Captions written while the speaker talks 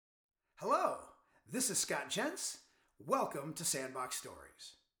This is Scott Jentz. Welcome to Sandbox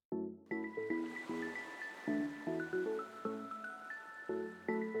Stories.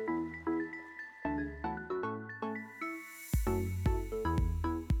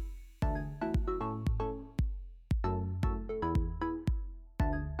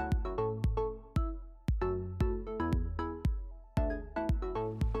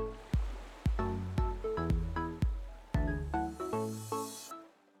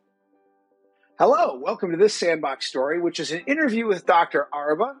 Hello, welcome to this Sandbox Story, which is an interview with Dr.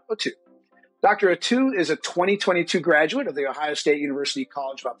 Araba Otoo. Dr. Otoo is a 2022 graduate of The Ohio State University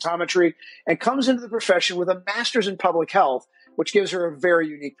College of Optometry and comes into the profession with a master's in public health, which gives her a very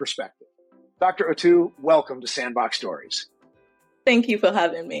unique perspective. Dr. Otoo, welcome to Sandbox Stories. Thank you for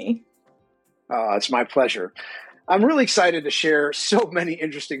having me. It's my pleasure. I'm really excited to share so many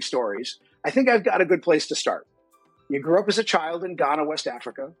interesting stories. I think I've got a good place to start. You grew up as a child in Ghana, West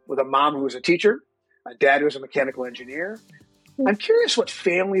Africa, with a mom who was a teacher, a dad who was a mechanical engineer. I'm curious what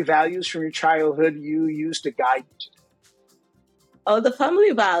family values from your childhood you used to guide you today. Oh, the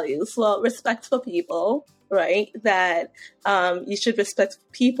family values. Well, respect for people, right? That you should respect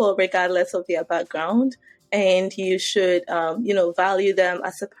people regardless of their background, and you should, value them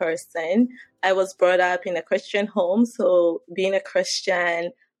as a person. I was brought up in a Christian home, so being a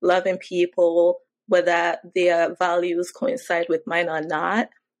Christian, loving people, whether their values coincide with mine or not,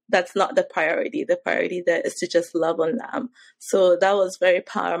 that's not the priority. The priority there is to just love on them. So that was very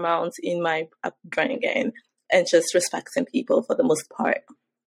paramount in my upbringing and just respecting people for the most part.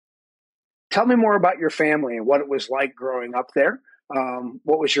 Tell me more about your family and what it was like growing up there.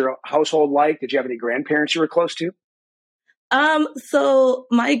 What was your household like? Did you have any grandparents you were close to? So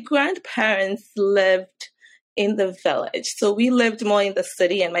my grandparents lived in the village. So we lived more in the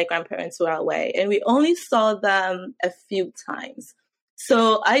city and my grandparents were away, and we only saw them a few times.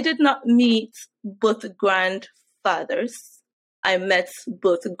 So I did not meet both grandfathers. I met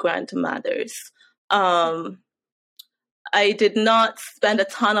both grandmothers. I did not spend a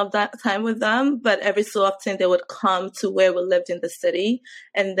ton of that time with them, but every so often they would come to where we lived in the city.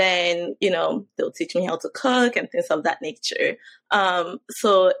 And then, they'll teach me how to cook and things of that nature.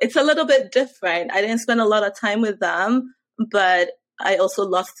 So it's a little bit different. I didn't spend a lot of time with them, but I also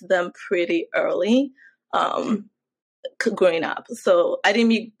lost them pretty early growing up. So I didn't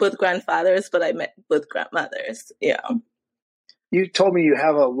meet both grandfathers, but I met both grandmothers. Yeah. You told me you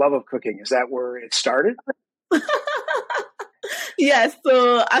have a love of cooking. Is that where it started? Yes.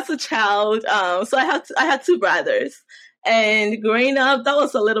 So as a child, so I had two brothers, and growing up, that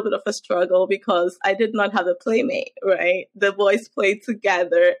was a little bit of a struggle because I did not have a playmate, right? The boys played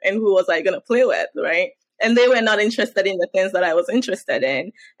together, and who was I going to play with, right? And they were not interested in the things that I was interested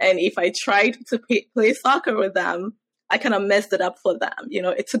in. And if I tried to play soccer with them, I kind of messed it up for them.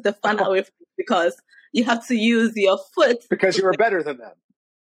 It took the fun away from me because you have to use your foot. Because you were better than them.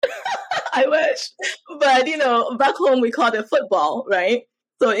 I wish. But, back home we called it football, right?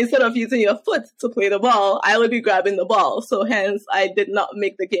 So instead of using your foot to play the ball, I would be grabbing the ball. So hence, I did not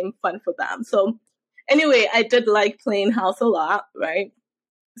make the game fun for them. So anyway, I did like playing house a lot, right?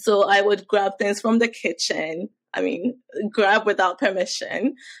 So I would grab things from the kitchen. Grab without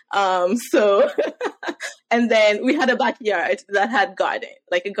permission. And then we had a backyard that had garden,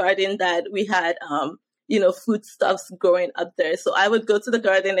 like a garden that we had, foodstuffs growing up there. So I would go to the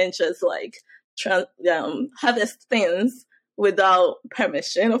garden and just harvest things without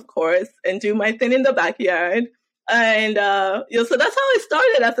permission, of course, and do my thing in the backyard. And, so that's how I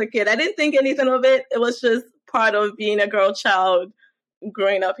started as a kid. I didn't think anything of it. It was just part of being a girl child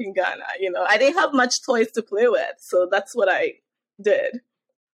growing up in Ghana. I didn't have much toys to play with. So that's what I did.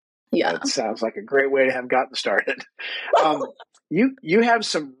 Yeah. That sounds like a great way to have gotten started. You have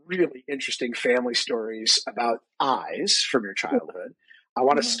some really interesting family stories about eyes from your childhood. I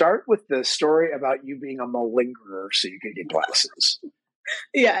want to start with the story about you being a malingerer so you could get glasses.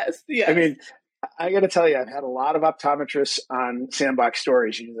 Yes. I got to tell you, I've had a lot of optometrists on Sandbox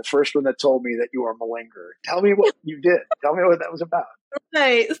Stories. You're the first one that told me that you were a malingerer. Tell me what you did. Tell me what that was about.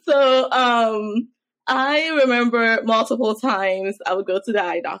 Right. So I remember multiple times I would go to the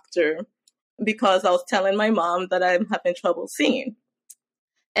eye doctor because I was telling my mom that I'm having trouble seeing.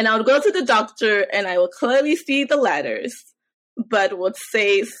 And I would go to the doctor and I would clearly see the letters, but would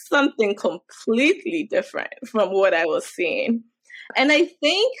say something completely different from what I was seeing. And I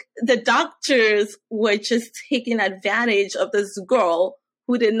think the doctors were just taking advantage of this girl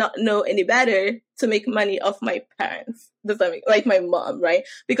who did not know any better to make money off my parents. Does that mean, like my mom, right?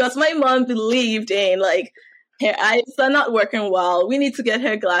 Because my mom believed in her eyes are not working well. We need to get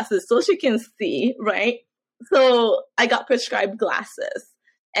her glasses so she can see, right? So I got prescribed glasses.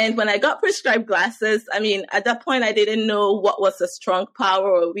 And when I got prescribed glasses, I mean, at that point, I didn't know what was a strong power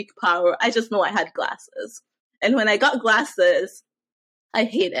or a weak power. I just know I had glasses. And when I got glasses, I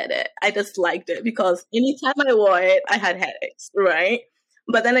hated it. I disliked it because anytime I wore it, I had headaches, right?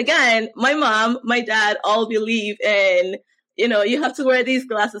 But then again, my mom, my dad all believe in, you have to wear these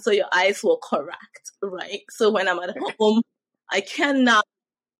glasses so your eyes will correct, right? So when I'm at home, I cannot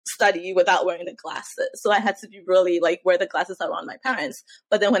study without wearing the glasses. So I had to be really like wear the glasses around my parents.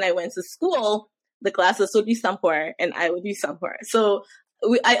 But then when I went to school, the glasses would be somewhere and I would be somewhere. So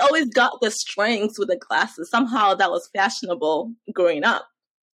I always got the strings with the glasses. Somehow that was fashionable growing up.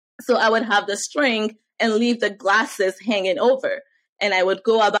 So I would have the string and leave the glasses hanging over. And I would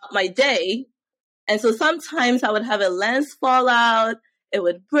go about my day. And so sometimes I would have a lens fall out. It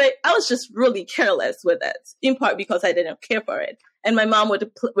would break. I was just really careless with it, in part because I didn't care for it. And my mom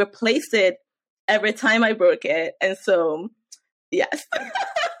would replace it every time I broke it. And so, yes,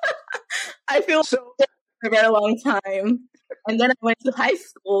 I feel so for a very long time. And then I went to high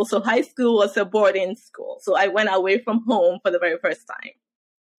school. So high school was a boarding school. So I went away from home for the very first time.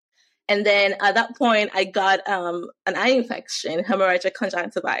 And then at that point, I got an eye infection, hemorrhagic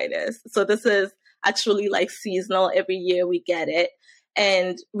conjunctivitis. So this is actually like seasonal. Every year we get it.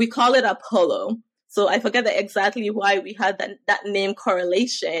 And we call it Apollo. So I forget exactly why we had that name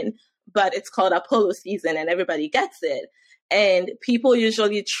correlation, but it's called Apollo season and everybody gets it. And people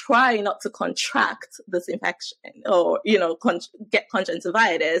usually try not to contract this infection or, get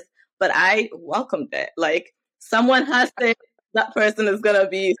conjunctivitis, but I welcomed it. Like someone has to, that person is going to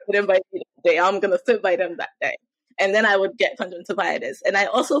be sitting by me that day. I'm going to sit by them that day. And then I would get conjunctivitis. And I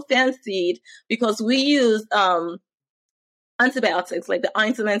also fancied, because we used antibiotics, like the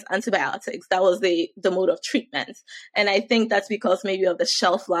ointment antibiotics. That was the mode of treatment. And I think that's because maybe of the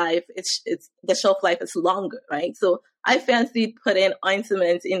shelf life. It's the shelf life is longer, right? So I fancied putting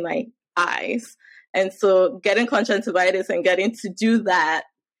ointment in my eyes. And so getting conjunctivitis and getting to do that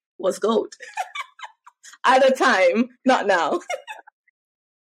was gold. At the time, not now.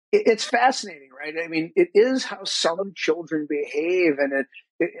 It's fascinating, right? I mean, it is how some children behave. And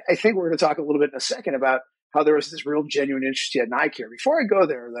I think we're going to talk a little bit in a second about how there was this real genuine interest in eye care. Before I go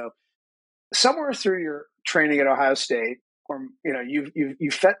there, though, somewhere through your training at Ohio State, or you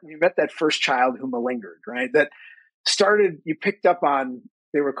met that first child who malingered, right? That started. You picked up on.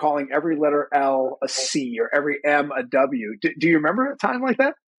 They were calling every letter L a C or every M a W. Do you remember a time like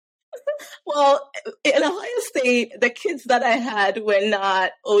that? Well, in Ohio State, the kids that I had were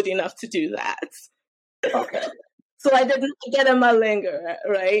not old enough to do that. Okay. So I didn't get a malingerer,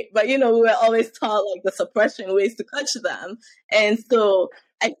 right? But, we were always taught like the suppression ways to catch them. And so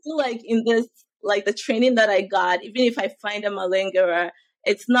I feel like in this, like the training that I got, even if I find a malingerer,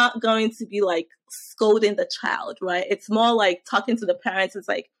 it's not going to be like scolding the child, right? It's more like talking to the parents. It's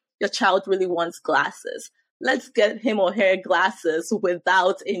like, your child really wants glasses. Let's get him or her glasses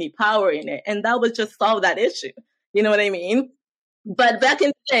without any power in it. And that would just solve that issue. You know what I mean? But back in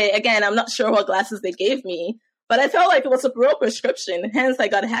the day, again, I'm not sure what glasses they gave me, but I felt like it was a real prescription. Hence, I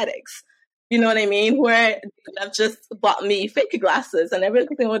got headaches. You know what I mean? Where they could have just bought me fake glasses and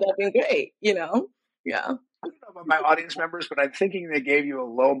everything would have been great, Yeah. I don't know about my audience members, but I'm thinking they gave you a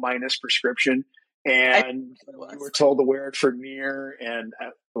low minus prescription and you were told to wear it for near and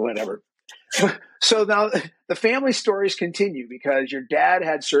whatever. So now the family stories continue because your dad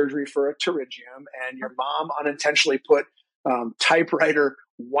had surgery for a pterygium and your mom unintentionally put typewriter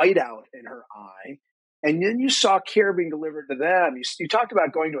whiteout in her eye. And then you saw care being delivered to them. You talked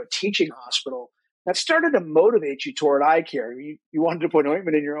about going to a teaching hospital. That started to motivate you toward eye care. You wanted to put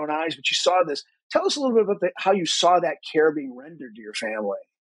ointment in your own eyes, but you saw this. Tell us a little bit about how you saw that care being rendered to your family.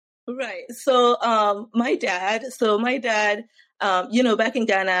 Right. So my dad, back in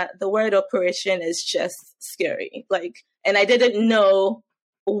Ghana, the word operation is just scary. And I didn't know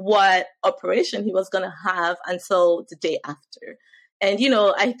what operation he was going to have until the day after. And,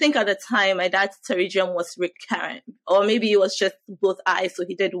 I think at the time my dad's pterygium was recurrent, or maybe it was just both eyes. So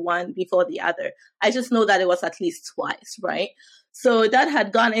he did one before the other. I just know that it was at least twice. Right. So dad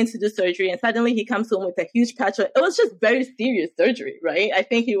had gone into the surgery and suddenly he comes home with a huge patch. It was just very serious surgery, right? I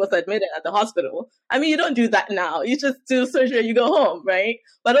think he was admitted at the hospital. I mean, you don't do that now. You just do surgery and you go home, right?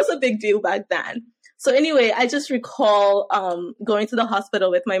 But it was a big deal back then. So anyway, I just recall going to the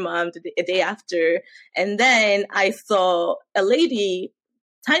hospital with my mom the day after. And then I saw a lady,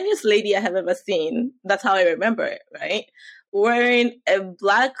 tiniest lady I have ever seen. That's how I remember it, right? Wearing a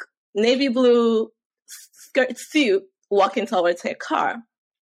black navy blue skirt suit, walking towards her car.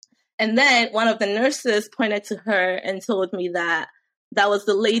 And then one of the nurses pointed to her and told me that was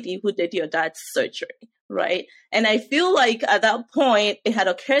the lady who did your dad's surgery, right? And I feel like at that point, it had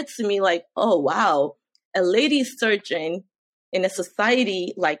occurred to me like, oh, wow, a lady surgeon in a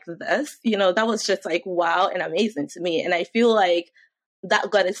society like this, that was just like, wow, and amazing to me. And I feel like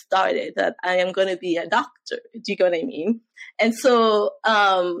that got it started, that I am going to be a doctor. Do you get what I mean? And so,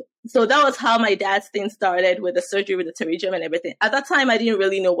 so that was how my dad's thing started, with the surgery, with the pterygium and everything. At that time, I didn't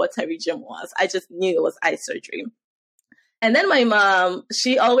really know what pterygium was. I just knew it was eye surgery. And then my mom,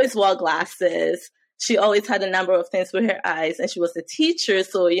 she always wore glasses. She always had a number of things for her eyes, and she was a teacher.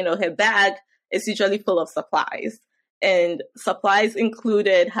 So, her bag is usually full of supplies, and supplies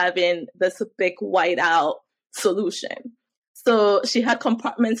included having this big whiteout solution. So she had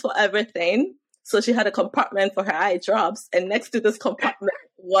compartments for everything. So she had a compartment for her eye drops, and next to this compartment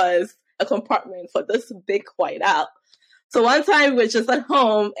was a compartment for this big whiteout. So one time we're just at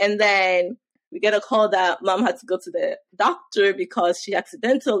home, and then we get a call that mom had to go to the doctor because she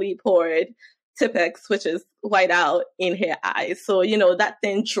accidentally poured Tipex, which is whiteout, in her eyes. So, that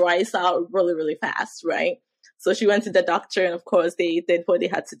thing dries out really, really fast, right? So she went to the doctor, and of course they did what they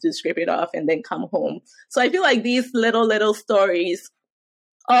had to do, scrape it off and then come home. So I feel like these little stories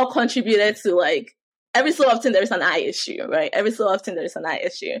all contributed to, like, every so often there's an eye issue, right? Every so often there's an eye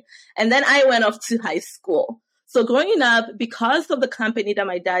issue. And then I went off to high school. So growing up, because of the company that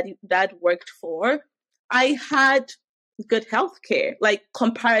my dad worked for, I had good healthcare, like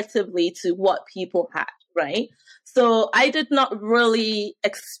comparatively to what people had, right? So I did not really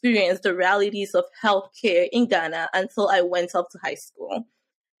experience the realities of healthcare in Ghana until I went up to high school.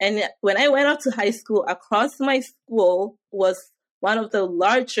 And when I went up to high school, across my school was one of the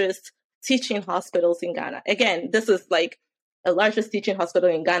largest teaching hospitals in Ghana. Again, this is like the largest teaching hospital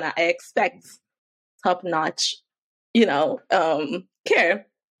in Ghana. I expect top-notch, care.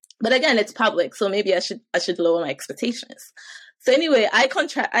 But again, it's public, so maybe I should lower my expectations. So anyway,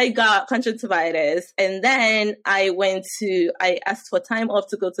 I got conjunctivitis, and then I asked for time off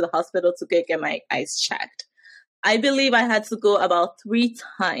to go to the hospital to get my eyes checked. I believe I had to go about 3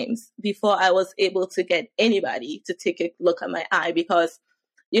 times before I was able to get anybody to take a look at my eye, because,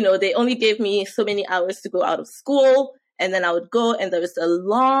 they only gave me so many hours to go out of school, and then I would go, and there was a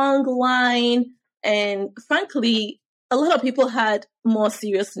long line. And frankly, a lot of people had more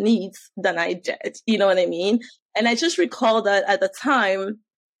serious needs than I did. You know what I mean? And I just recall that at the time,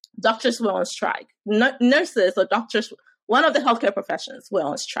 doctors were on strike. Nurses or doctors, one of the healthcare professions, were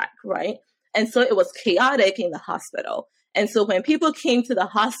on strike, right? And so it was chaotic in the hospital. And so when people came to the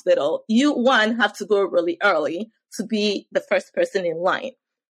hospital, you have to go really early to be the first person in line.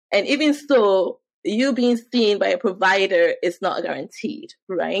 And even so, you being seen by a provider is not guaranteed,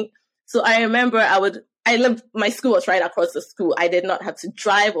 right? So I remember my school was right across the school. I did not have to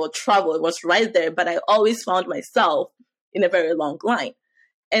drive or travel. It was right there, but I always found myself in a very long line.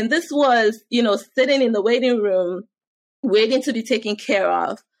 And this was, sitting in the waiting room, waiting to be taken care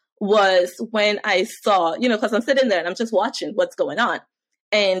of, was when I saw, because I'm sitting there and I'm just watching what's going on.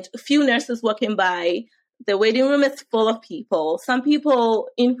 And a few nurses walking by. The waiting room is full of people, some people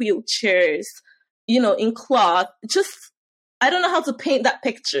in wheelchairs, in cloth. Just, I don't know how to paint that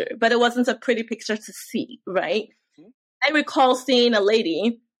picture, but it wasn't a pretty picture to see, right? Mm-hmm. I recall seeing a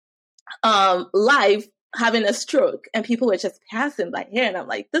lady live having a stroke, and people were just passing by here, and I'm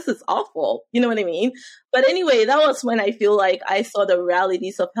like, this is awful. You know what I mean? But anyway, that was when I feel like I saw the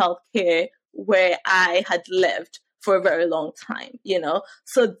realities of healthcare where I had lived for a very long time,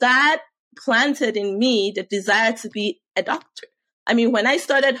 So that planted in me the desire to be a doctor. I mean, when I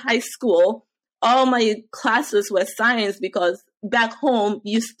started high school, all my classes were science, because back home,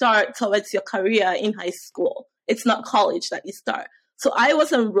 you start towards your career in high school. It's not college that you start. So I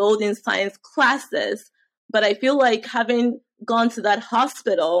was enrolled in science classes, but I feel like having gone to that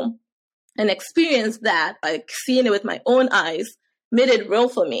hospital and experienced that, like seeing it with my own eyes, made it real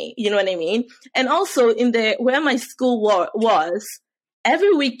for me. You know what I mean? And also where my school was,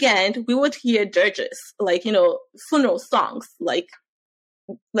 every weekend we would hear dirges, like, funeral songs, like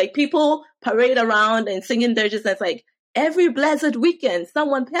people parade around and singing dirges. And it's like every blessed weekend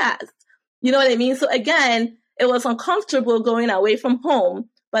someone passed. You know what I mean? So again, it was uncomfortable going away from home,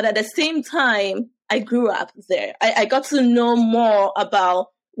 but at the same time, I grew up there. I got to know more about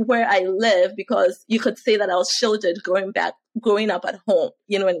where I live, because you could say that I was shielded growing up at home.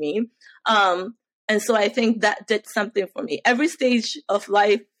 You know what I mean? And so I think that did something for me. Every stage of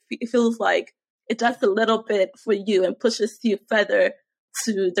life, it feels like it does a little bit for you and pushes you further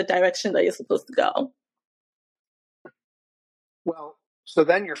to the direction that you're supposed to go. Well, so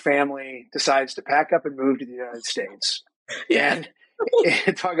then your family decides to pack up and move to the United States. And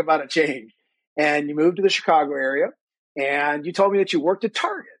talk about a change. And you moved to the Chicago area, and you told me that you worked at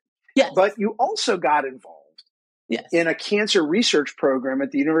Target. Yes. But you also got involved in a cancer research program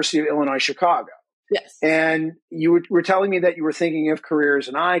at the University of Illinois, Chicago. Yes. And you were telling me that you were thinking of careers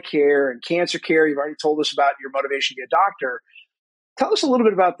in eye care and cancer care. You've already told us about your motivation to be a doctor. Tell us a little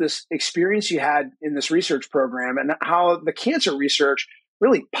bit about this experience you had in this research program and how the cancer research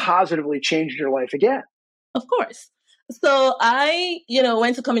really positively changed your life again. Of course. So I,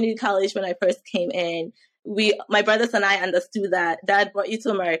 went to community college when I first came in. My brothers and I understood that Dad brought you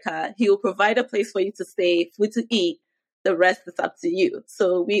to America. He will provide a place for you to stay, food to eat. The rest is up to you.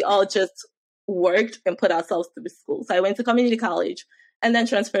 So we all just worked and put ourselves through school. So I went to community college and then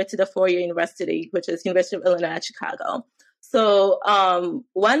transferred to the four-year university, which is University of Illinois at Chicago. So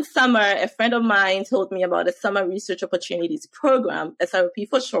one summer, a friend of mine told me about a summer research opportunities program, SROP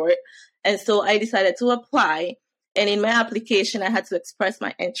for short. And so I decided to apply. And in my application, I had to express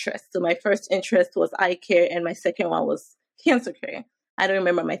my interest. So my first interest was eye care, and my second one was cancer care. I don't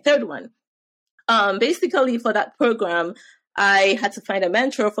remember my third one. Basically, for that program, I had to find a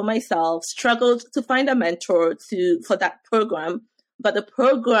mentor for myself, struggled to find a mentor for that program, but the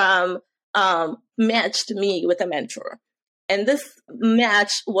program matched me with a mentor. And this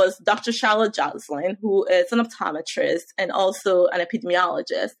match was Dr. Charlotte Joslin, who is an optometrist and also an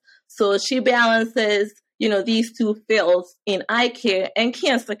epidemiologist. So she balances, these two fields in eye care and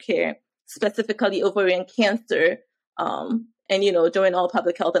cancer care, specifically ovarian cancer, and, doing all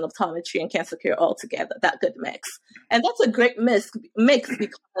public health and optometry and cancer care all together, that good mix. And that's a great mix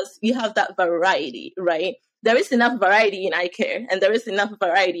because you have that variety, right? There is enough variety in eye care and there is enough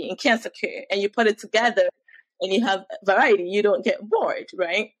variety in cancer care, and you put it together and you have variety, you don't get bored,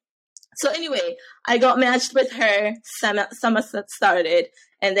 right? So anyway, I got matched with her, summer started,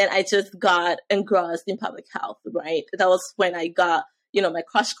 and then I just got engrossed in public health, right? That was when I got, my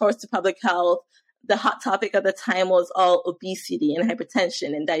crash course to public health. The hot topic at the time was all obesity and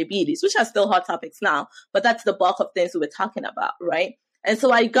hypertension and diabetes, which are still hot topics now, but that's the bulk of things we were talking about, right? And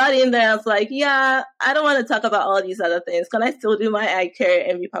so I got in there, I was like, yeah, I don't want to talk about all these other things. Can I still do my eye care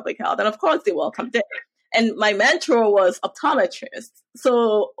and be public health? And of course they welcomed it. And my mentor was optometrist.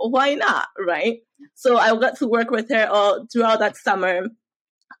 So why not, right? So I got to work with her all throughout that summer.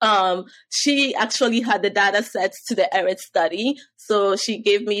 She actually had the data sets to the ERIT study. So she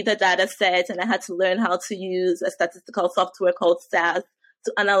gave me the data set and I had to learn how to use a statistical software called SAS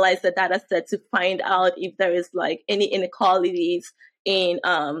to analyze the data set to find out if there is like any inequalities in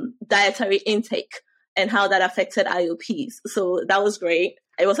dietary intake and how that affected IOPs. So that was great.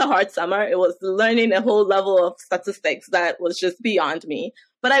 It was a hard summer. It was learning a whole level of statistics that was just beyond me.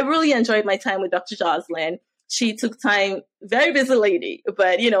 But I really enjoyed my time with Dr. Joslin. She took time, very busy lady,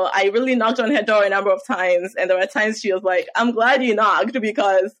 but I really knocked on her door a number of times. And there were times she was like, I'm glad you knocked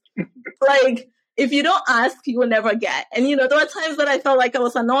because like, if you don't ask, you will never get. And, there were times that I felt like I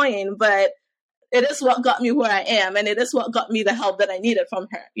was annoying, but it is what got me where I am. And it is what got me the help that I needed from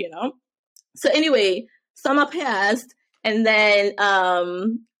her, So anyway, summer passed and then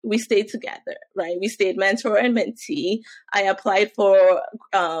we stayed together, right? We stayed mentor and mentee. I applied for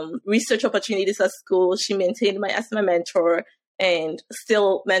research opportunities at school. She maintained my as my mentor and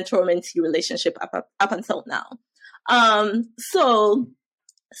still mentor-mentee relationship up until now. So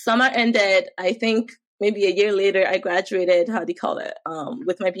summer ended, I think maybe a year later, I graduated,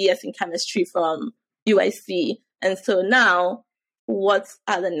 with my BS in chemistry from UIC. And so now, what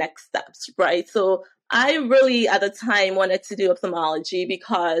are the next steps, right? So I really, at the time, wanted to do ophthalmology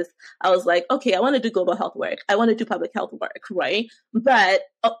because I was like, okay, I want to do global health work. I want to do public health work, right? But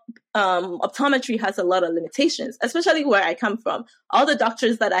optometry has a lot of limitations, especially where I come from. All the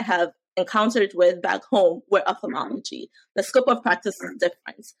doctors that I have encountered with back home were ophthalmology. The scope of practice is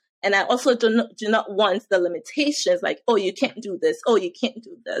different. And I also do not want the limitations like, oh, you can't do this. Oh, you can't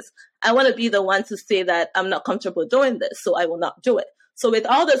do this. I want to be the one to say that I'm not comfortable doing this, so I will not do it. So with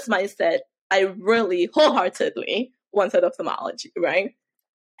all this mindset, I really wholeheartedly wanted ophthalmology, right?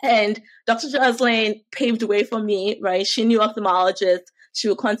 And Dr. Joslin paved the way for me, right? She knew ophthalmologists. She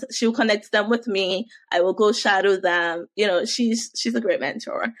will connect them with me. I will go shadow them. She's a great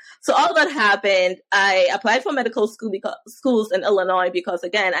mentor. So all that happened. I applied for medical schools in Illinois because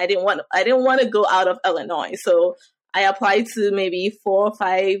again, I didn't want to go out of Illinois. So I applied to maybe 4 or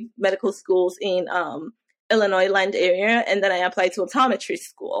 5 medical schools in Illinois land area, and then I applied to optometry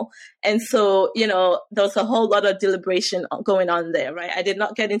school. And so, there was a whole lot of deliberation going on there, right? I did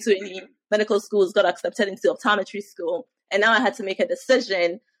not get into any medical schools, got accepted into optometry school. And now I had to make a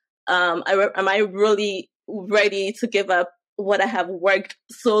decision. Am I really ready to give up what I have worked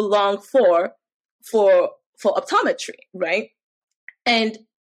so long for optometry, right? And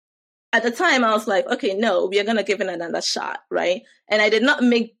at the time, I was like, okay, no, we are going to give it another shot, right? And I did not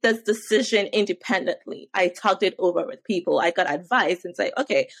make this decision independently. I talked it over with people. I got advice and said,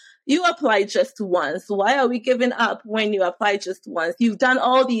 okay, you applied just once. Why are we giving up when you apply just once? You've done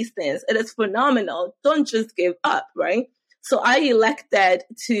all these things. It is phenomenal. Don't just give up, right? So I elected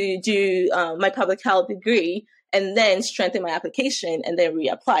to do my public health degree and then strengthen my application and then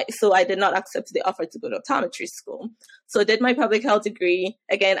reapply. So I did not accept the offer to go to optometry school. So I did my public health degree.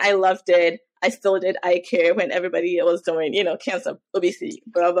 Again, I loved it. I still did eye care when everybody was doing, cancer, obesity,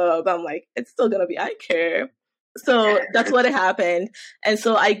 blah, blah, blah. I'm like, it's still going to be eye care. So that's what happened. And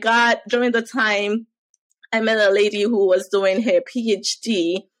so during the time, I met a lady who was doing her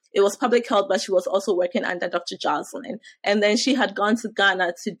PhD. It was public health, but she was also working under Dr. Jocelyn. And then she had gone to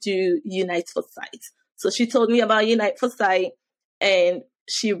Ghana to do Unite for Sight. So she told me about Unite for Sight and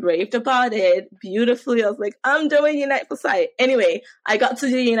she raved about it beautifully. I was like, I'm doing Unite for Sight. Anyway, I got to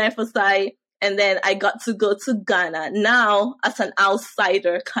do Unite for Sight and then I got to go to Ghana now as an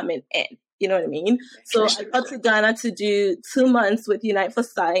outsider coming in. You know what I mean? So I got to Ghana to do 2 months with Unite for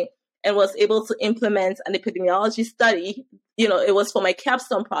Sight and was able to implement an epidemiology study. It was for my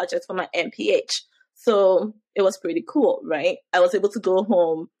capstone project for my MPH. So it was pretty cool, right? I was able to go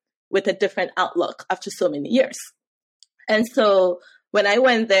home with a different outlook after so many years. And so when I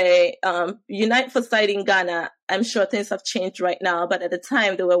went there, Unite for Sight in Ghana, I'm sure things have changed right now, but at the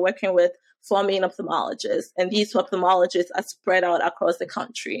time they were working with 4 main ophthalmologists, and these ophthalmologists are spread out across the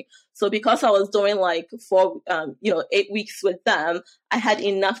country. So because I was doing 8 weeks with them, I had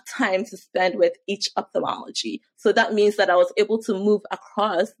enough time to spend with each ophthalmology. So that means that I was able to move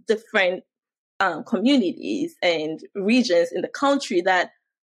across different communities and regions in the country that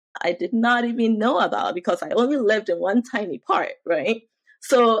I did not even know about because I only lived in one tiny part, right?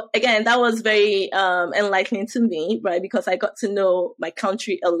 So again, that was very enlightening to me, right? Because I got to know my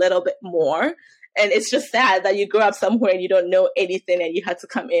country a little bit more. And it's just sad that you grow up somewhere and you don't know anything and you had to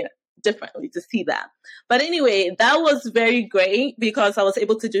come in differently to see that. But anyway, that was very great because I was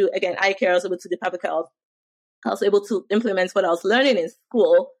able to do, again, eye care, I was able to do public health. I was able to implement what I was learning in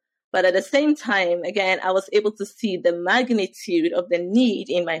school. But at the same time, again, I was able to see the magnitude of the need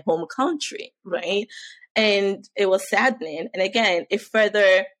in my home country, right? And it was saddening. And again, it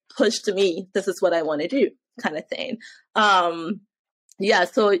further pushed me, this is what I want to do kind of thing.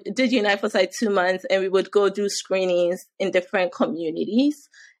 So did Unite for Sight 2 months and we would go do screenings in different communities.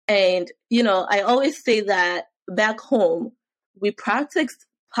 And, I always say that back home, we practiced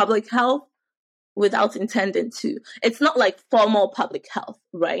public health without intending to. It's not like formal public health,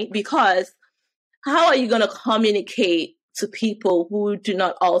 right? Because how are you going to communicate to people who do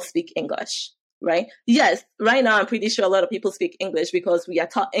not all speak English, right? Yes, right now I'm pretty sure a lot of people speak English because we are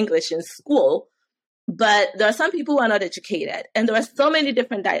taught English in school, but there are some people who are not educated and there are so many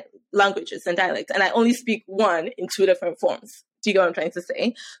different languages and dialects and I only speak one in 2 different forms. Do you get what I'm trying to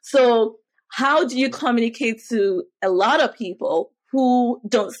say? So how do you communicate to a lot of people who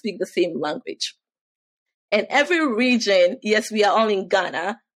don't speak the same language? And every region, yes, we are all in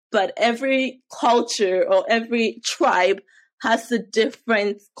Ghana, but every culture or every tribe has a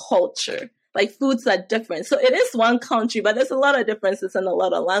different culture. Like foods are different. So it is one country, but there's a lot of differences in a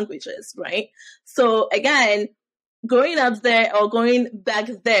lot of languages, right? So again, growing up there or going back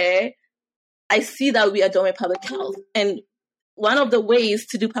there, I see that we are doing public health. And one of the ways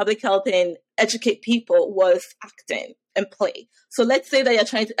to do public health and educate people was acting and play. So let's say that you're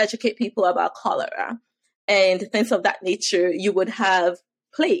trying to educate people about cholera and things of that nature. You would have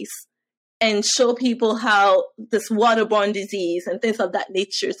plays and show people how this waterborne disease and things of that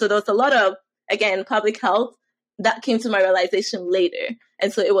nature. So there was a lot of, again, public health that came to my realization later.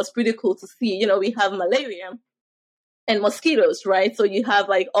 And so it was pretty cool to see, we have malaria and mosquitoes, right? So you have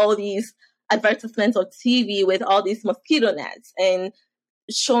all these advertisements on TV with all these mosquito nets and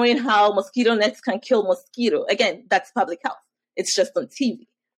showing how mosquito nets can kill mosquito. Again, that's public health. It's just on TV.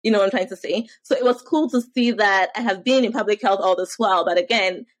 You know what I'm trying to say? So it was cool to see that I have been in public health all this while, but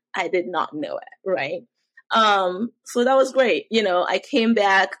again, I did not know it, right? So that was great. I came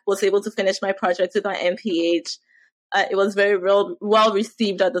back, was able to finish my project with my MPH. It was very well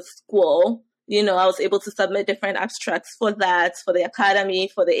received at the school. I was able to submit different abstracts for that, for the academy,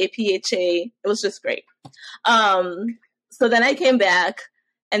 for the APHA. It was just great. So then I came back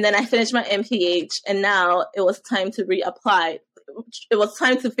and then I finished my MPH and now it was time to reapply. It was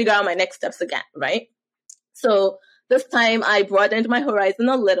time to figure out my next steps again, right? So this time I broadened my horizon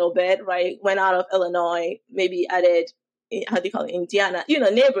a little bit, right? Went out of Illinois, maybe added, Indiana,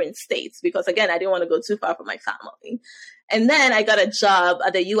 neighboring states, because again, I didn't want to go too far from my family. And then I got a job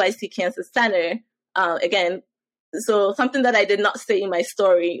at the UIC Cancer Center, again, So something that I did not say in my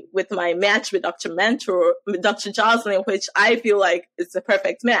story with my match with Dr. Mentor, Dr. Jocelyn, which I feel like is the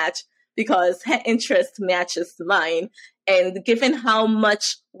perfect match because her interest matches mine. And given how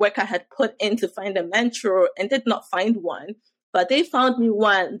much work I had put in to find a mentor and did not find one, but they found me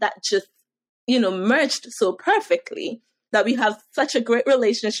one that just, merged so perfectly that we have such a great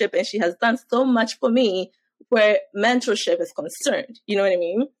relationship, and she has done so much for me where mentorship is concerned. You know what I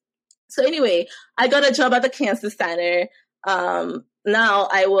mean? So anyway, I got a job at the Cancer Center. Now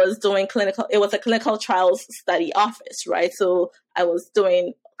I was doing it was a clinical trials study office, right? So I was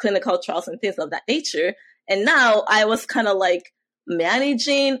doing clinical trials and things of that nature. And now I was kind of like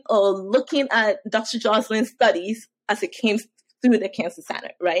managing or looking at Dr. Jocelyn's studies as it came through the Cancer Center,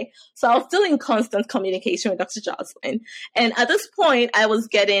 right? So I was still in constant communication with Dr. Jocelyn. And at this point, I was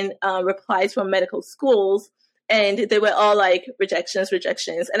getting replies from medical schools, and they were all like rejections.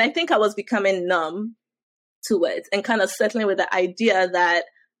 And I think I was becoming numb to it and kind of settling with the idea that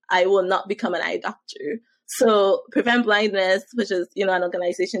I will not become an eye doctor. So Prevent Blindness, which is, an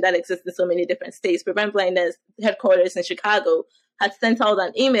organization that exists in so many different states, Prevent Blindness headquarters in Chicago, had sent out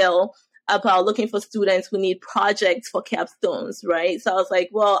an email about looking for students who need projects for capstones, right? So I was like,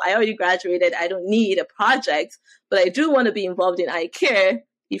 well, I already graduated. I don't need a project, but I do want to be involved in eye care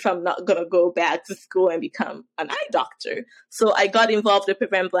if I'm not going to go back to school and become an eye doctor. So I got involved with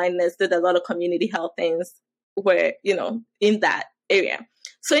Prevent Blindness, did a lot of community health things where, in that area.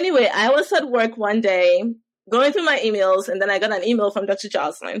 So anyway, I was at work one day going through my emails, and then I got an email from Dr.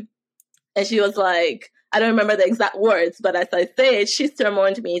 Jocelyn. And she was like, I don't remember the exact words, but as I said, she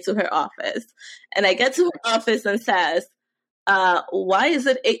summoned me to her office. And I get to her office and says, why is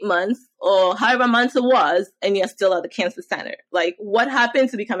it 8 months or however months it was, and you're still at the Cancer Center? Like, what happened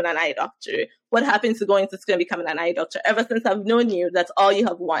to becoming an eye doctor? What happened to going to school and becoming an eye doctor? Ever since I've known you, that's all you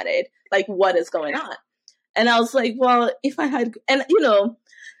have wanted. Like, what is going on? And I was like, well, if I had, and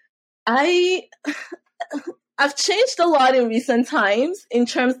I've changed a lot in recent times in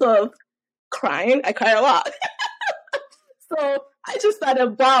terms of crying. I cry a lot. So I just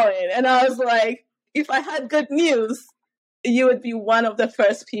started bawling, and I was like, if I had good news, you would be one of the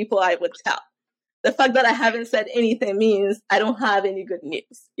first people I would tell. The fact that I haven't said anything means I don't have any good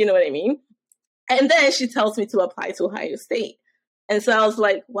news. You know what I mean? And then she tells me to apply to Ohio State. And so I was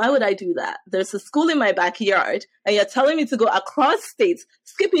like, why would I do that? There's a school in my backyard, and you're telling me to go across states,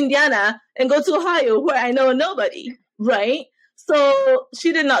 skip Indiana, and go to Ohio where I know nobody, right? So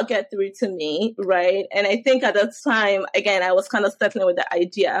she did not get through to me, right? And I think at that time, again, I was kind of settling with the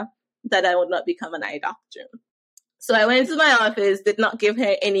idea that I would not become an eye doctor. So I went to my office, did not give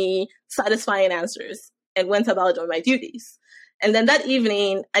her any satisfying answers, and went about doing my duties. And then that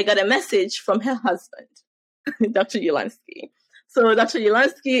evening, I got a message from her husband, Dr. Ulansky. So Dr.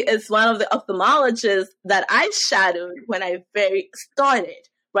 Ulansky is one of the ophthalmologists that I shadowed when I started,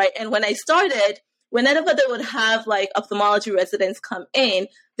 right? And when I started, whenever they would have like ophthalmology residents come in,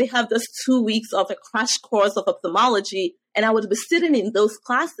 they have this 2 weeks of a crash course of ophthalmology. And I would be sitting in those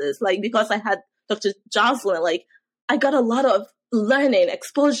classes, like, because I had Dr. Jocelyn, like, I got a lot of learning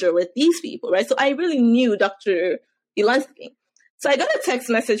exposure with these people, right? So I really knew Dr. Ulansky. So I got a text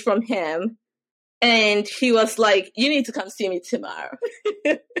message from him, and he was like, you need to come see me tomorrow.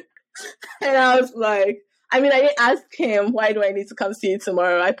 And I was like, I didn't ask him, why do I need to come see you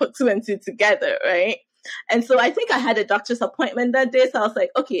tomorrow? I put 2 and 2 together, right? And so I think I had a doctor's appointment that day. So I was like,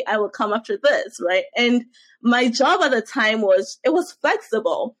 okay, I will come after this, right? And my job at the time was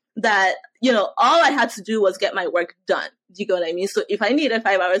flexible, that, all I had to do was get my work done. Do you get what I mean? So if I needed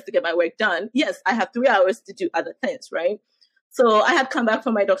 5 hours to get my work done, yes, I have 3 hours to do other things, right? So I had come back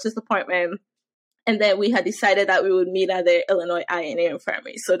from my doctor's appointment, and then we had decided that we would meet at the Illinois Eye and Ear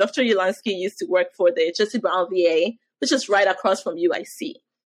Infirmary. So Dr. Ulansky used to work for the Jesse Brown VA, which is right across from UIC.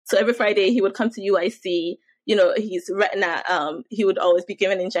 So every Friday he would come to UIC. He's retina. He would always be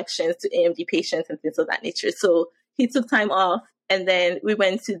giving injections to AMD patients and things of that nature. So he took time off, and then we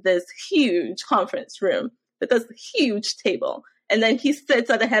went to this huge conference room with this huge table. And then he sits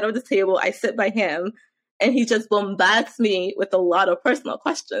at the head of the table. I sit by him, and he just bombards me with a lot of personal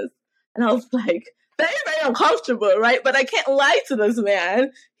questions. And I was like, very, very uncomfortable, right? But I can't lie to this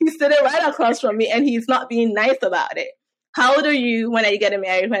man. He's sitting right across from me, and he's not being nice about it. How old are you? When are you getting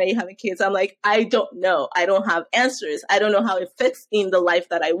married? When are you having kids? I'm like, I don't know. I don't have answers. I don't know how it fits in the life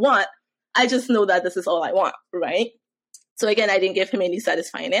that I want. I just know that this is all I want, right? So again, I didn't give him any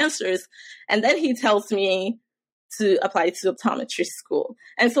satisfying answers. And then he tells me to apply to optometry school.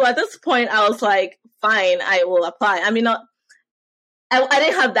 And so at this point, I was like, fine, I will apply. I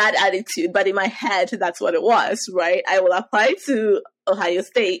didn't have that attitude, but in my head, that's what it was, right? I will apply to Ohio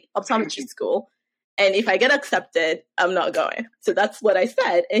State Optometry School. And if I get accepted, I'm not going. So that's what I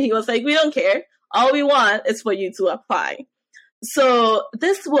said. And he was like, we don't care. All we want is for you to apply. So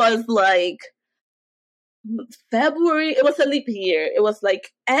this was like February. It was a leap year. It was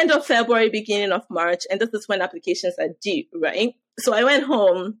like end of February, beginning of March. And this is when applications are due, right? So I went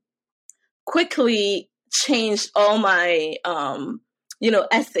home, quickly changed all my,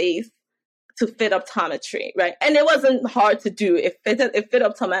 essays to fit optometry, right? And it wasn't hard to do. It fit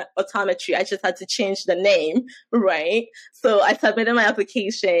optometry. I just had to change the name, right? So I submitted my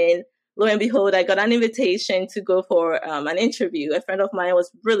application. Lo and behold, I got an invitation to go for an interview. A friend of mine was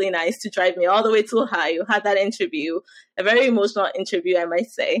really nice to drive me all the way to Ohio, had that interview, a very emotional interview, I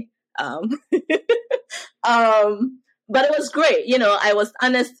might say. But it was great. I was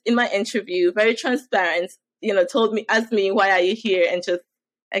honest in my interview, very transparent, asked me, why are you here? And just,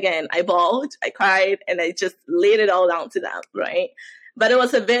 again, I bawled, I cried, and I just laid it all down to them, right? But it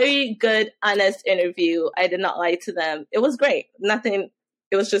was a very good, honest interview. I did not lie to them. It was great. It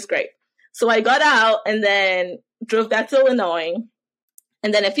was just great. So I got out and then drove back to Illinois.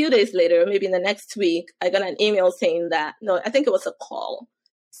 And then a few days later, maybe in the next week, I got an email saying that, no, I think it was a call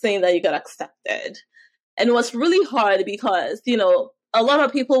saying that you got accepted. And it was really hard because, a lot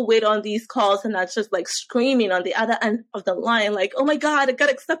of people wait on these calls and that's just like screaming on the other end of the line, like, oh my God, I got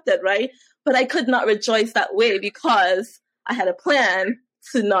accepted, right? But I could not rejoice that way because I had a plan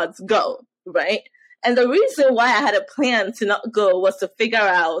to not go, right? And the reason why I had a plan to not go was to figure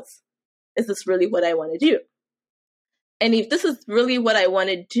out, is this really what I want to do? And if this is really what I want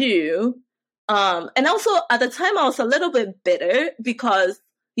to do, and also at the time I was a little bit bitter because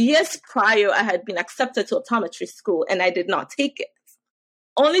years prior I had been accepted to optometry school and I did not take it.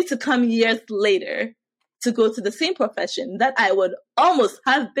 Only to come years later to go to the same profession that I would almost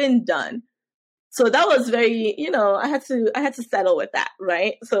have been done. So that was very, I had to settle with that,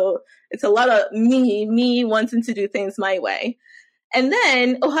 right? So it's a lot of me wanting to do things my way. And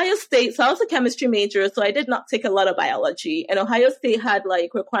then Ohio State, so I was a chemistry major, so I did not take a lot of biology. And Ohio State had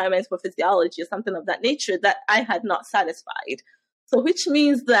like requirements for physiology or something of that nature that I had not satisfied. So which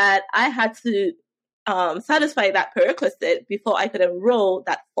means that I had to satisfy that prerequisite before I could enroll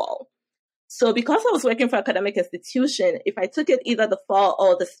that fall. So because I was working for an academic institution, if I took it either the fall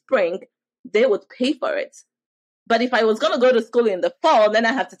or the spring, they would pay for it. But if I was going to go to school in the fall, then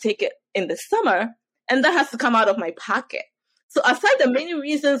I have to take it in the summer, and that has to come out of my pocket. So aside the many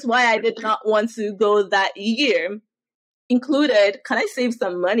reasons why I did not want to go that year, included, can I save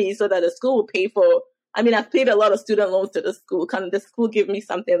some money so that the school will pay for, I've paid a lot of student loans to the school. Can the school give me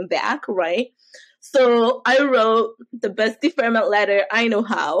something back, right? So I wrote the best deferment letter I know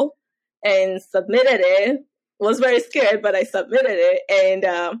how and submitted it. Was very scared, but I submitted it. And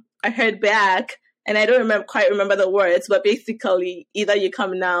I heard back, and I don't quite remember the words, but basically either you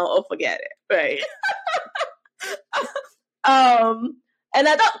come now or forget it, right? And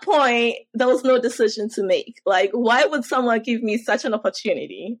at that point, there was no decision to make. Like, why would someone give me such an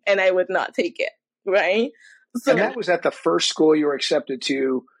opportunity and I would not take it, right? So, and that was at the first school you were accepted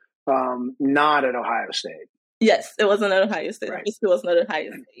to, not at Ohio State. Yes, it wasn't at Ohio State. Right. It was not at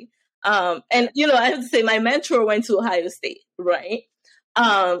Ohio State. And, I have to say my mentor went to Ohio State, right?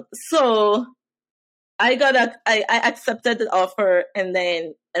 So I accepted the offer and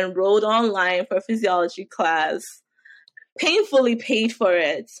then enrolled online for a physiology class, painfully paid for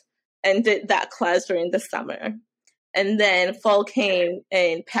it, and did that class during the summer. And then fall came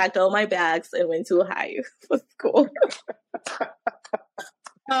and packed all my bags and went to Ohio for school.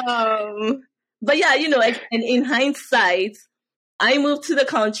 But yeah, and in hindsight, I moved to the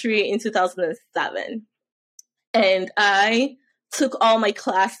country in 2007 and I took all my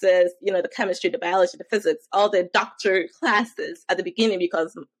classes, the chemistry, the biology, the physics, all the doctor classes at the beginning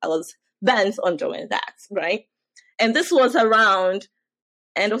because I was bent on doing that, right? And this was around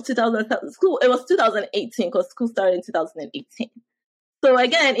end of 2007. It was 2018 because school started in 2018. So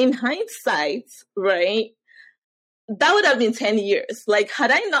again, in hindsight, right, that would have been 10 years. Like,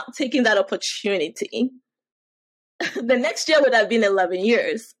 had I not taken that opportunity, the next year would have been 11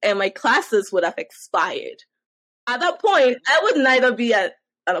 years and my classes would have expired. At that point, I would neither be an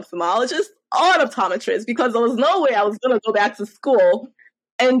ophthalmologist or an optometrist because there was no way I was going to go back to school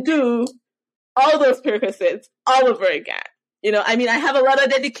and do all those prerequisites all over again. I have a lot of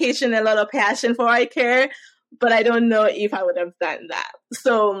dedication and a lot of passion for eye care, but I don't know if I would have done that.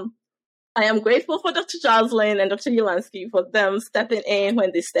 So I am grateful for Dr. Jocelyn and Dr. Ulansky for them stepping in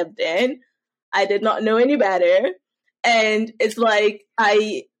when they stepped in. I did not know any better. And it's like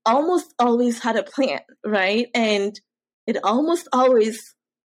I almost always had a plan, right? And it almost always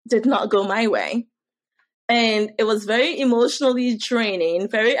did not go my way. And it was very emotionally draining,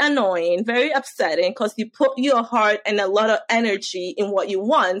 very annoying, very upsetting because you put your heart and a lot of energy in what you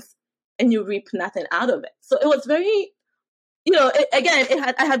want and you reap nothing out of it. So it was very,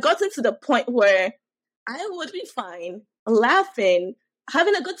 I had gotten to the point where I would be fine, laughing,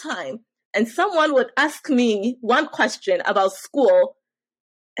 having a good time. And someone would ask me one question about school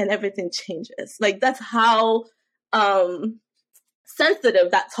and everything changes. Like that's how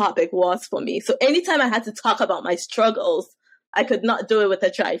sensitive that topic was for me. So anytime I had to talk about my struggles, I could not do it with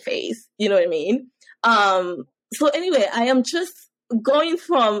a dry face. You know what I mean? So anyway, I am just going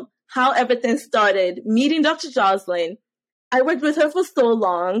from how everything started, meeting Dr. Jocelyn. I worked with her for so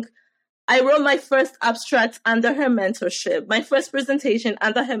long. I wrote my first abstract under her mentorship, my first presentation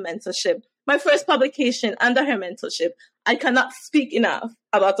under her mentorship, my first publication under her mentorship. I cannot speak enough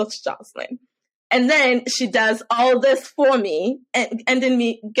about Dr. Jocelyn. And then she does all this for me and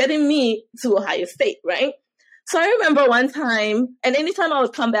then getting me to Ohio State, right? So I remember one time, and anytime I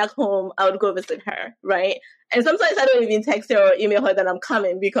would come back home, I would go visit her, right? And sometimes I don't even text her or email her that I'm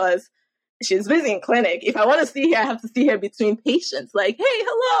coming because she's busy in clinic. If I want to see her, I have to see her between patients. Like, hey,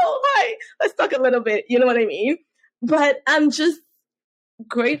 hello, hi, let's talk a little bit. You know what I mean? But I'm just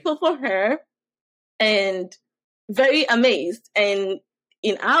grateful for her and very amazed. And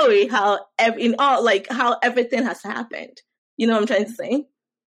in our way, how everything has happened. You know what I'm trying to say?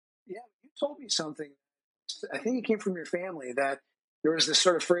 Yeah, you told me something. I think it came from your family that there was this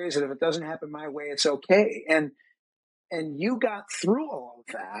sort of phrase that if it doesn't happen my way, it's okay. And you got through all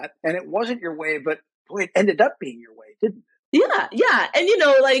of that, and it wasn't your way, but boy, it ended up being your way, didn't it? Yeah. And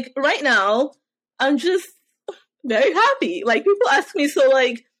like right now, I'm just very happy. Like people ask me, so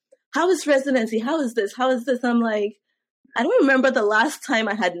like, how is residency? How is this? How is this? I'm like, I don't remember the last time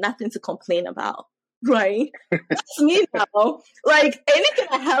I had nothing to complain about, right? That's me now. Like anything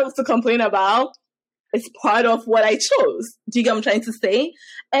I have to complain about is part of what I chose. Do you get what I'm trying to say?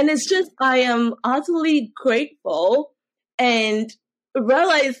 And it's just, I am utterly grateful and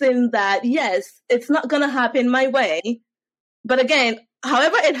realizing that, yes, it's not going to happen my way. But again,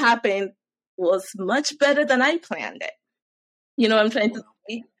 however it happened was much better than I planned it. You know what I'm trying to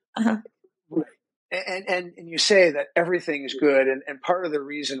say? Uh-huh. And you say that everything is good. And part of the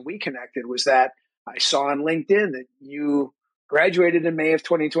reason we connected was that I saw on LinkedIn that you graduated in May of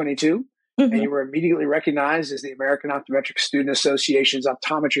 2022, and you were immediately recognized as the American Optometric Student Association's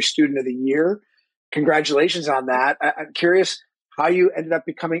Optometry Student of the Year. Congratulations on that. I'm curious how you ended up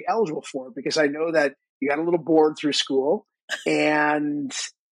becoming eligible for it, because I know that you got a little bored through school and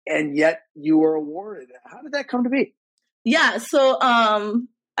yet you were awarded. How did that come to be? Yeah, so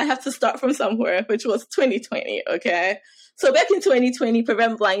I have to start from somewhere, which was 2020, okay? So back in 2020,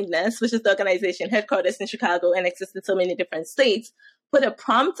 Prevent Blindness, which is the organization headquarters in Chicago and exists in so many different states, put a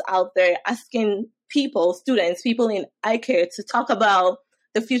prompt out there asking people, students, people in eye care to talk about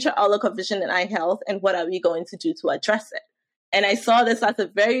the future outlook of vision and eye health and what are we going to do to address it. And I saw this as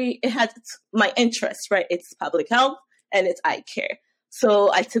it had my interest, right? It's public health and it's eye care.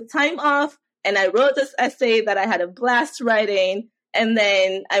 So I took time off and I wrote this essay that I had a blast writing, and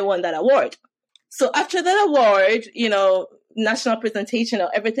then I won that award. So after that award, national presentation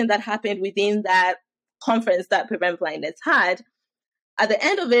or everything that happened within that conference that Prevent Blindness had, at the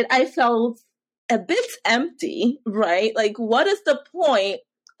end of it, I felt a bit empty, right? Like, what is the point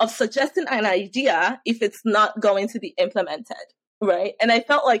of suggesting an idea if it's not going to be implemented, right? And I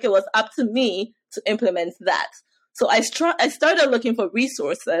felt like it was up to me to implement that. So I started looking for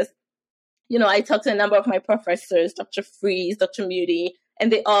resources. I talked to a number of my professors, Dr. Fries, Dr. Moody,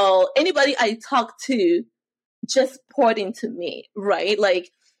 and anybody I talked to just poured into me, right?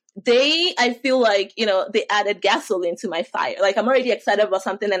 Like I feel like, they added gasoline to my fire. Like I'm already excited about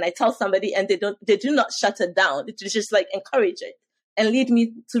something and I tell somebody and they do not shut it down. They just like encourage it and lead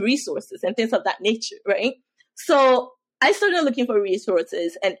me to resources and things of that nature, right? So I started looking for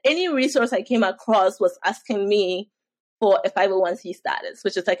resources, and any resource I came across was asking me for a 501c status,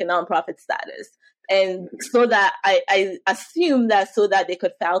 which is like a nonprofit status. And so that I assumed that so that they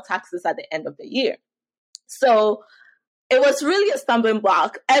could file taxes at the end of the year. So it was really a stumbling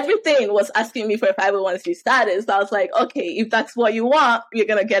block. Everything was asking me for a 501c status. So I was like, okay, if that's what you want, you're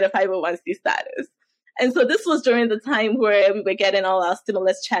going to get a 501c status. And so this was during the time where we were getting all our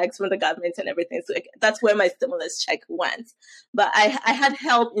stimulus checks from the government and everything. So that's where my stimulus check went. But I had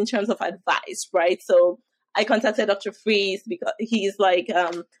help in terms of advice, right? So I contacted Dr. Fries because he's like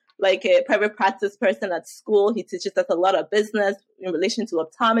a private practice person at school. He teaches us a lot of business in relation to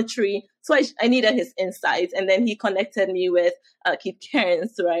optometry. So I needed his insights. And then he connected me with Keith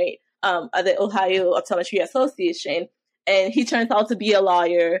Cairns, right, at the Ohio Optometry Association. And he turns out to be a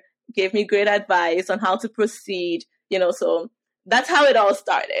lawyer, gave me great advice on how to proceed, so that's how it all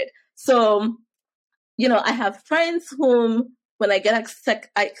started. So, I have friends whom, when I get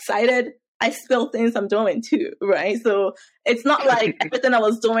excited, I spill things I'm doing too, right? So it's not like everything I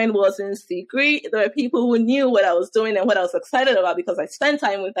was doing was in secret. There were people who knew what I was doing and what I was excited about because I spent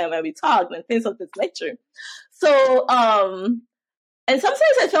time with them and we talked and things of this nature. So, and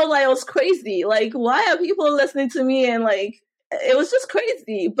sometimes I felt like I was crazy. Like, why are people listening to me? And like, it was just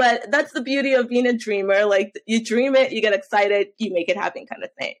crazy. But that's the beauty of being a dreamer. Like, you dream it, you get excited, you make it happen kind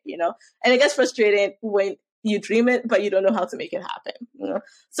of thing, And it gets frustrating when you dream it, but you don't know how to make it happen.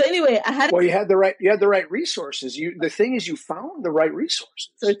 So anyway, you had the right resources. The thing is, you found the right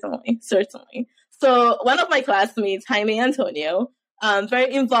resources. Certainly. So one of my classmates, Jaime Antonio,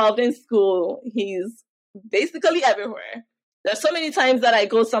 very involved in school. He's basically everywhere. There's so many times that I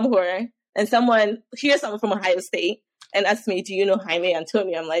go somewhere and someone from Ohio State and asks me, "Do you know Jaime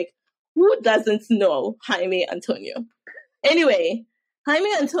Antonio?" I'm like, who doesn't know Jaime Antonio? Anyway,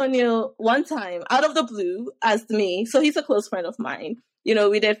 Jaime Antonio, one time, out of the blue, asked me, so he's a close friend of mine.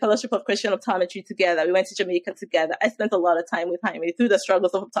 We did Fellowship of Christian Optometry together. We went to Jamaica together. I spent a lot of time with Jaime through the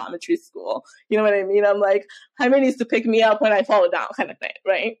struggles of optometry school. You know what I mean? I'm like, Jaime needs to pick me up when I fall down kind of thing,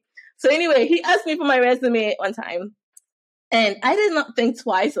 right? So anyway, he asked me for my resume one time, and I did not think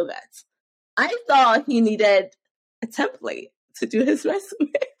twice of it. I thought he needed a template to do his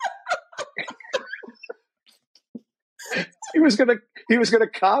resume. He was gonna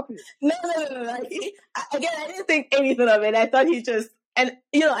copy. No. Again, I didn't think anything of it. I thought he just, and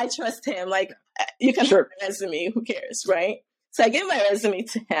I trust him. Like, you can have my resume. Who cares, right? So I gave my resume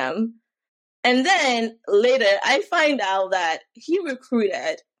to him, and then later I find out that he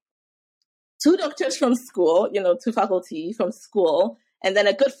recruited 2 doctors from school, 2 faculty from school, and then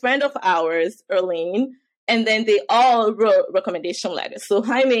a good friend of ours, Erlene, and then they all wrote recommendation letters. So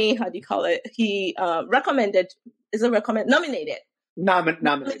Jaime, how do you call it? He nominated.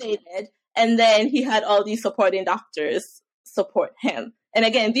 Nominated. And then he had all these supporting doctors support him. And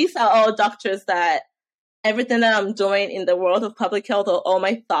again, these are all doctors that everything that I'm doing in the world of public health or all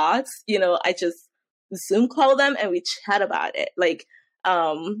my thoughts, I just Zoom call them and we chat about it. Like,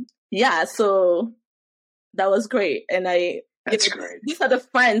 so that was great. And That's great. These are the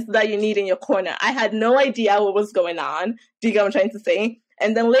friends that you need in your corner. I had no idea what was going on. Do you get what I'm trying to say?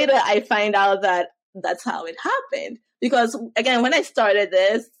 And then later I find out that that's how it happened. Because again, when I started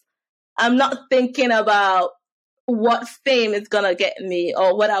this, I'm not thinking about what fame is going to get me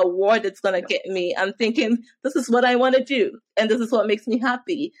or what award it's going to get me. I'm thinking, this is what I want to do. And this is what makes me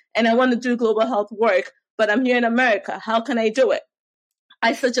happy. And I want to do global health work, but I'm here in America. How can I do it?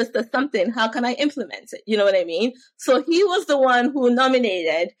 I suggested something. How can I implement it? You know what I mean? So he was the one who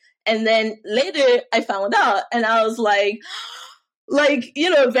nominated. And then later I found out and I was like, very,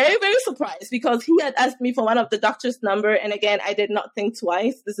 very surprised because he had asked me for one of the doctor's number. And again, I did not think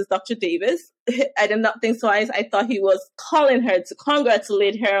twice. This is Dr. Davis. I did not think twice. I thought he was calling her to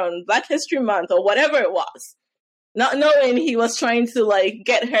congratulate her on Black History Month or whatever it was. Not knowing he was trying to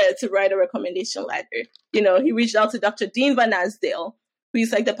get her to write a recommendation letter. He reached out to Dr. Dean Van Asdale,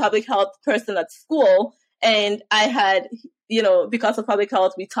 who's the public health person at school. And I had, because of public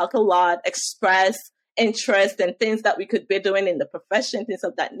health, we talk a lot, express interest and things that we could be doing in the profession, things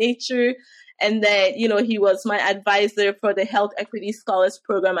of that nature. And then, he was my advisor for the Health Equity Scholars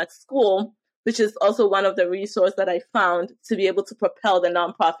Program at school, which is also one of the resources that I found to be able to propel the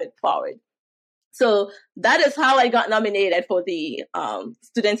nonprofit forward. So that is how I got nominated for the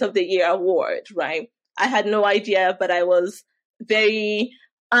Student of the Year award, right? I had no idea, but I was very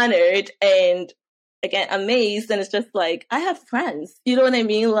honored and, again, amazed. And it's just I have friends. You know what I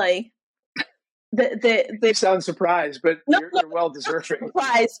mean? You sound surprised, but you're well deserving.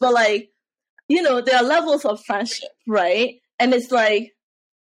 Surprised, but there are levels of friendship, right? And it's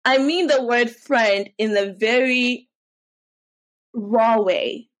I mean the word friend in a very raw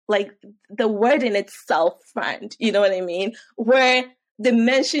way, the word in itself, friend. You know what I mean? Where they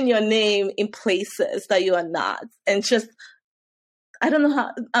mention your name in places that you are not, and just I don't know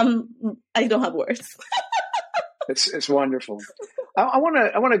how. I don't have words. It's wonderful. I want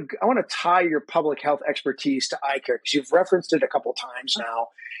to tie your public health expertise to eye care because you've referenced it a couple times now,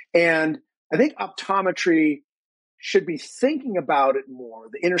 and I think optometry should be thinking about it more.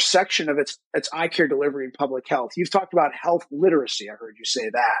 The intersection of its eye care delivery and public health. You've talked about health literacy. I heard you say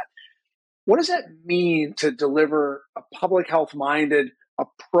that. What does that mean to deliver a public health minded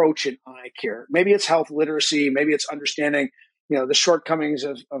approach in eye care? Maybe it's health literacy. Maybe it's understanding the shortcomings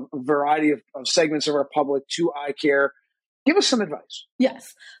of a variety of segments of our public to eye care. Give us some advice.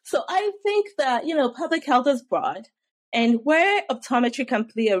 Yes. So I think that, public health is broad. And where optometry can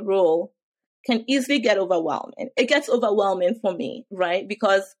play a role can easily get overwhelming. It gets overwhelming for me, right?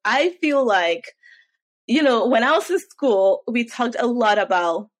 Because I feel like, when I was in school, we talked a lot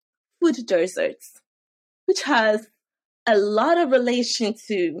about food deserts, which has a lot of relation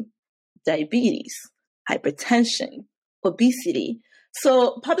to diabetes, hypertension, obesity.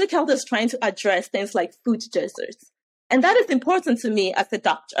 So public health is trying to address things like food deserts. And that is important to me as a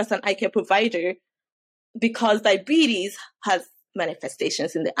doctor, as an eye care provider, because diabetes has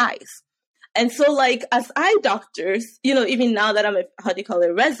manifestations in the eyes. And so as eye doctors, even now that I'm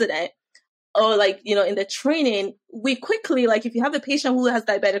a resident, or in the training, we quickly, if you have a patient who has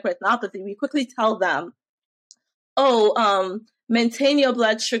diabetic retinopathy, we quickly tell them, maintain your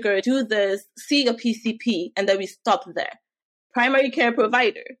blood sugar, do this, see a PCP, and then we stop there. Primary care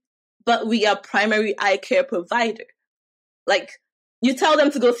provider, but we are primary eye care provider. You tell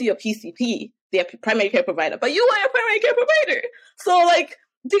them to go see a PCP, they're primary care provider, but you are a primary care provider. So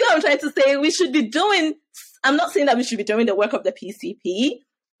do you know what I'm trying to say? We should be doing, I'm not saying that we should be doing the work of the PCP,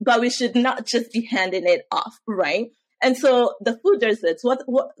 but we should not just be handing it off, right? And so the food deserts,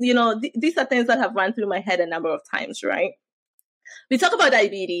 these are things that have run through my head a number of times, right? We talk about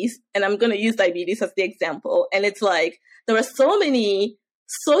diabetes, and I'm going to use diabetes as the example. And it's there are so many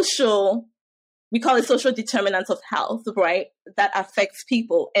we call it social determinants of health, right? That affects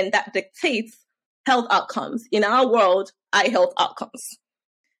people and that dictates health outcomes. In our world, eye health outcomes.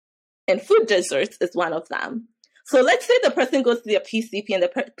 And food deserts is one of them. So let's say the person goes to their PCP and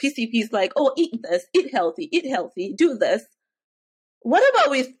the PCP is like, eat this, eat healthy, do this. What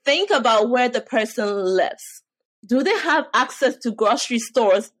about we think about where the person lives? Do they have access to grocery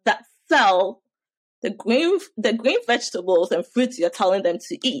stores that sell the green vegetables and fruits you're telling them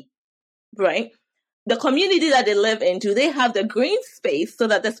to eat, right? The community that they live in, do they have the green space so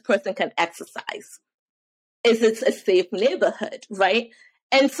that this person can exercise? Is it a safe neighborhood, right?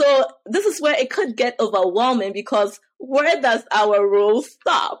 And so this is where it could get overwhelming, because where does our role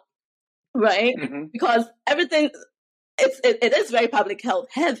stop, right? Mm-hmm. Because everything, it is very public health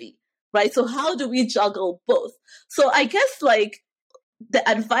heavy, right? So how do we juggle both? So I guess the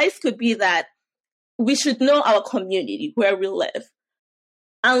advice could be that we should know our community, where we live.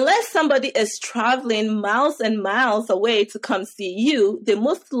 Unless somebody is traveling miles and miles away to come see you, they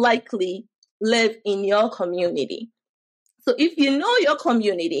most likely live in your community. So if you know your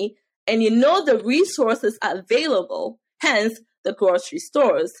community and you know the resources available, hence the grocery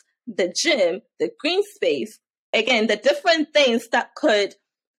stores, the gym, the green space, again, the different things that could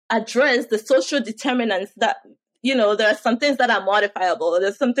address the social determinants that, there are some things that are modifiable.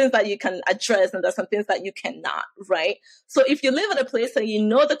 There's some things that you can address and there's some things that you cannot, right? So if you live in a place and you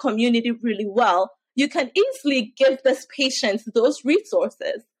know the community really well, you can easily give this patient those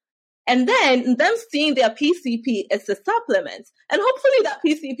resources. And then them seeing their PCP is a supplement. And hopefully that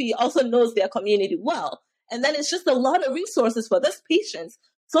PCP also knows their community well. And then it's just a lot of resources for these patients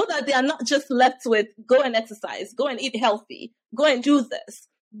so that they are not just left with go and exercise, go and eat healthy, go and do this.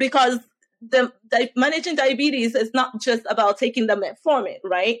 Because the managing diabetes is not just about taking the metformin,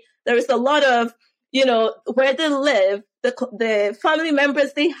 right? There is a lot of, where they live, the family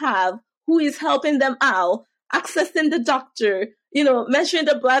members they have, who is helping them out, accessing the doctor, measuring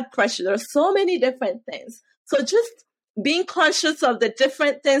the blood pressure. There are so many different things. So just being conscious of the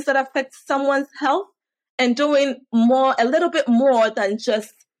different things that affect someone's health and doing a little bit more than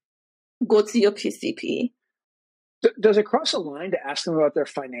just go to your PCP. Does it cross a line to ask them about their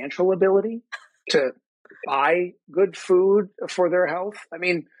financial ability to buy good food for their health? I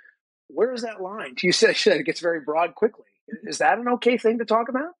mean, where is that line? You said it gets very broad quickly. Is that an okay thing to talk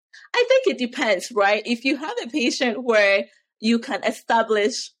about? I think it depends, right? If you have a patient where you can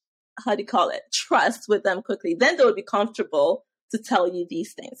establish, trust with them quickly, then they would be comfortable to tell you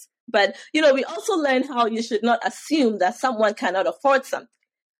these things. But, we also learn how you should not assume that someone cannot afford something.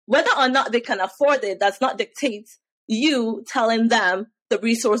 Whether or not they can afford it does not dictate you telling them the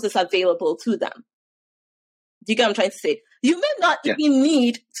resources available to them. Do you get what I'm trying to say? You may not even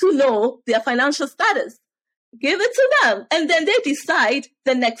need to know their financial status. Give it to them, and then they decide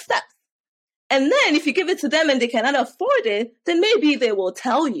the next steps. And then if you give it to them and they cannot afford it, then maybe they will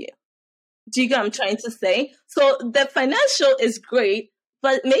tell you. Do you get what I'm trying to say? So the financial is great,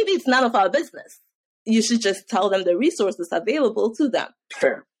 but maybe it's none of our business. You should just tell them the resources available to them.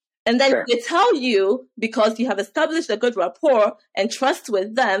 Fair. And then if they tell you because you have established a good rapport and trust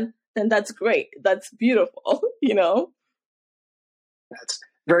with them, then that's great. That's beautiful, That's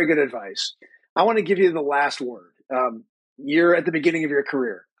very good advice. I want to give you the last word. You're at the beginning of your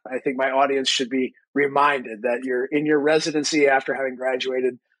career. I think my audience should be reminded that you're in your residency after having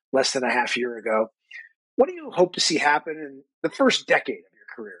graduated less than a half year ago. What do you hope to see happen in the first decade of your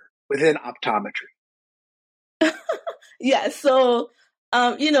career within optometry? Yeah, so,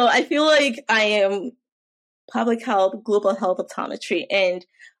 I feel like I am public health, global health optometry. And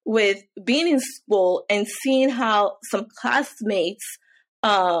with being in school and seeing how some classmates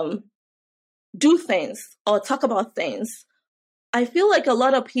do things or talk about things, I feel like a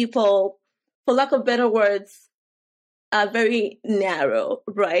lot of people, for lack of better words, are very narrow,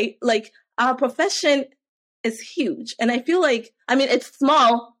 right? Like our profession is huge. And I feel like, it's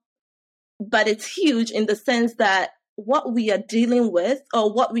small, but it's huge in the sense that what we are dealing with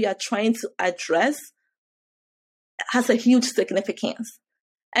or what we are trying to address has a huge significance.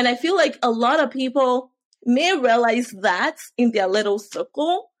 And I feel like a lot of people may realize that in their little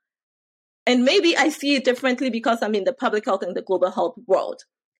circle. And maybe I see it differently because I'm in the public health and the global health world.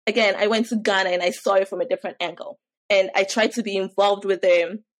 Again, I went to Ghana and I saw it from a different angle. And I tried to be involved with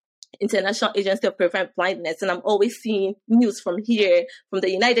the International Agency of Prevent Blindness. And I'm always seeing news from here, from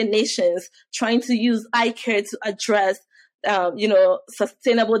the United Nations, trying to use eye care to address,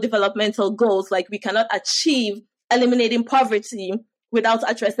 sustainable developmental goals. Like we cannot achieve eliminating poverty without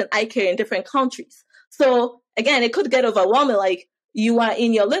addressing eye care in different countries. So again, it could get overwhelming. Like you are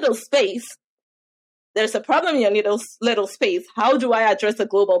in your little space. There's a problem in your little space. How do I address a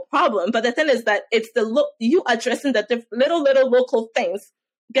global problem? But the thing is that it's you addressing the little local things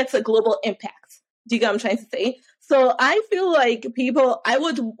gets a global impact. Do you get what I'm trying to say? So I feel like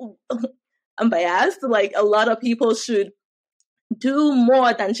I'm biased, like a lot of people should do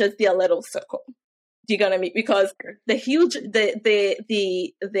more than just their little circle. Do you get what I mean? Because the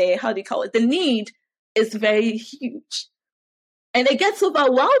how do you call it? The need is very huge. And it gets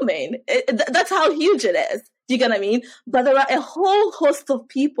overwhelming. That's how huge it is. Do you get what I mean? But there are a whole host of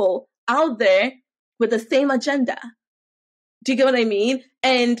people out there with the same agenda. Do you get what I mean?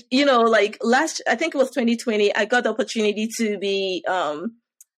 And, like I think it was 2020, I got the opportunity to be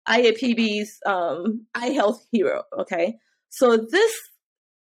IAPB's Eye Health Hero, okay? So this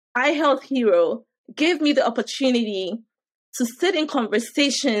Eye Health Hero gave me the opportunity to sit in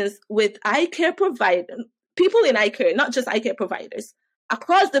conversations with eye care providers, people in eye care, not just eye care providers,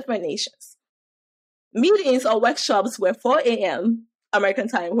 across different nations. Meetings or workshops were 4 a.m. American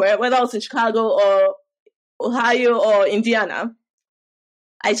time, whether I was in Chicago or Ohio or Indiana.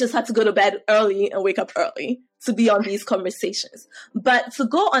 I just had to go to bed early and wake up early to be on these conversations. But to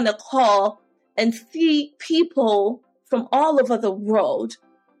go on a call and see people from all over the world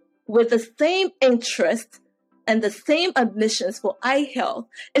with the same interest and the same ambitions for eye health,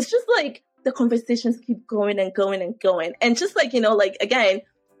 it's just like the conversations keep going and going and going. And just like, again,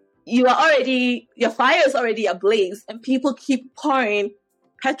 your fire is already ablaze and people keep pouring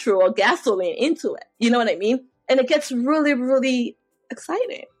petrol or gasoline into it. You know what I mean? And it gets really, really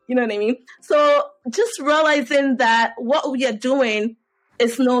exciting. You know what I mean? So just realizing that what we are doing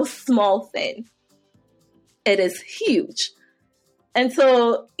is no small thing. It is huge. And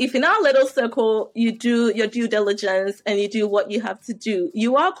so if in our little circle, you do your due diligence and you do what you have to do,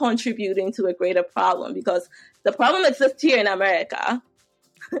 you are contributing to a greater problem because the problem exists here in America.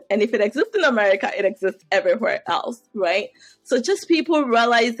 And if it exists in America, it exists everywhere else, right? So just people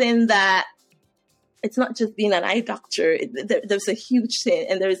realizing that it's not just being an eye doctor. There's a huge thing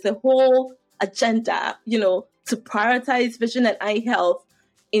and there's a whole agenda, to prioritize vision and eye health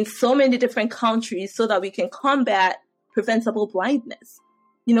in so many different countries so that we can combat preventable blindness.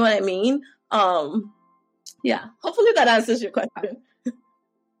 You know what I mean? Yeah, hopefully that answers your question.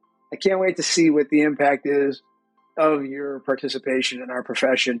 I can't wait to see what the impact is of your participation in our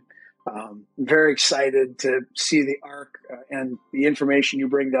profession. I'm very excited to see the arc and the information you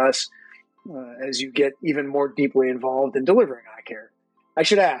bring to us as you get even more deeply involved in delivering eye care. I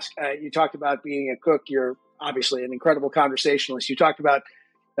should ask, you talked about being a cook. You're obviously an incredible conversationalist. You talked about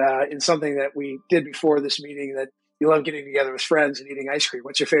in something that we did before this meeting that you love getting together with friends and eating ice cream.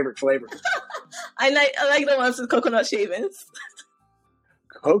 What's your favorite flavor? I like the ones with coconut shavings.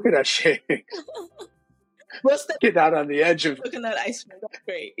 Coconut shavings. Get out on the edge of coconut ice cream. That's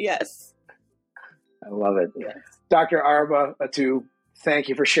great. Yes. I love it. Yes. Dr. Arba Attu, thank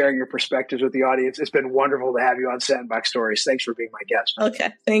you for sharing your perspectives with the audience. It's been wonderful to have you on Sandbox Stories. Thanks for being my guest.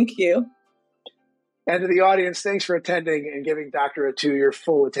 Okay. Thank you. And to the audience, thanks for attending and giving Dr. Attu your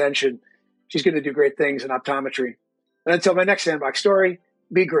full attention. She's going to do great things in optometry. And until my next Sandbox Story,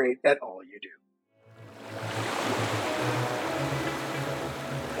 be great at all.